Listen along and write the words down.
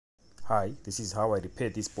Hi, this is how I repair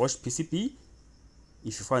this Bosch PCB.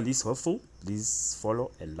 If you find this helpful, please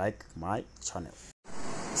follow and like my channel.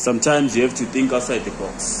 Sometimes you have to think outside the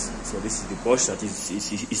box. So this is the Bosch that is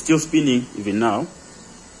still spinning even now.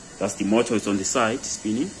 That's the motor, is on the side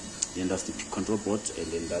spinning. Then that's the control board, and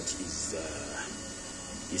then that is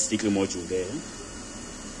the sticky module there.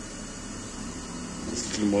 The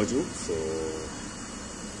sticky module. So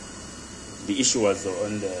the issue was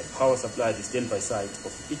on the power supply, the standby side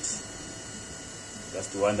of it. That's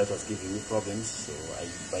the one that was giving me problems. So I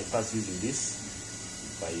bypassed using this.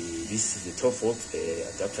 This is the 12-volt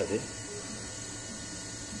adapter there.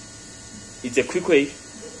 It's a quick way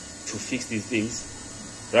to fix these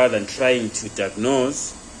things rather than trying to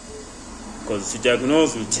diagnose, because to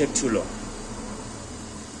diagnose will take too long.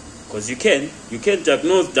 Because you can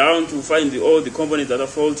diagnose down to find all the components that are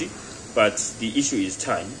faulty, but the issue is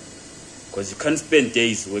time, because you can't spend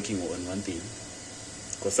days working on one thing.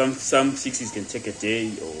 Because some fixes can take a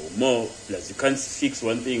day or more, plus you can't fix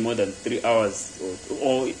one thing more than 3 hours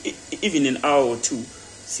or even an hour or two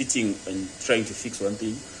sitting and trying to fix one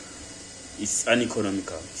thing. It's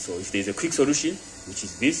uneconomical. So if there's a quick solution, which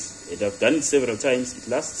is this, and I've done it several times, it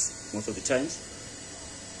lasts most of the times.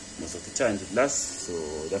 Most of the times it lasts, so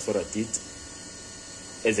that's what I did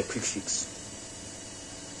as a quick fix.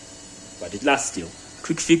 But it lasts still.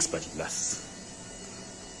 Quick fix, but it lasts.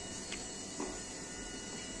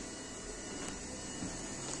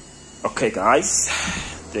 Okay guys,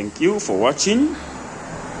 thank you for watching.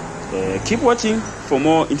 Keep watching for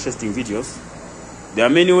more interesting videos. There are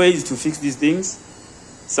many ways to fix these things.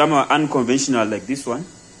 Some are unconventional like this one,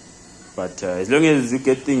 but as long as you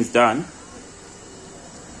get things done,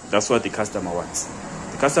 that's what the customer wants.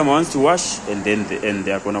 The customer wants to wash, and then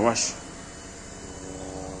they are gonna wash.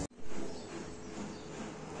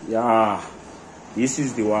 Yeah, this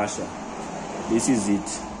is the washer. This is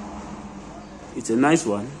it. It's a nice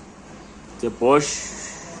one. The Bosch,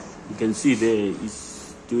 you can see there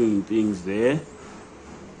is doing things there.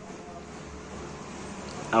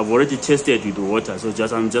 I've already tested with the water, so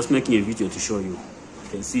I'm just making a video to show you. You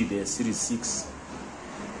can see there, Series 6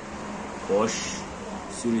 Bosch,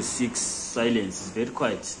 Series 6 silence. It's very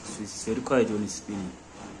quiet. So it's very quiet when it's spinning.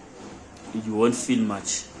 You won't feel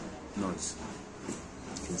much noise.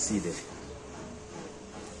 You can see there.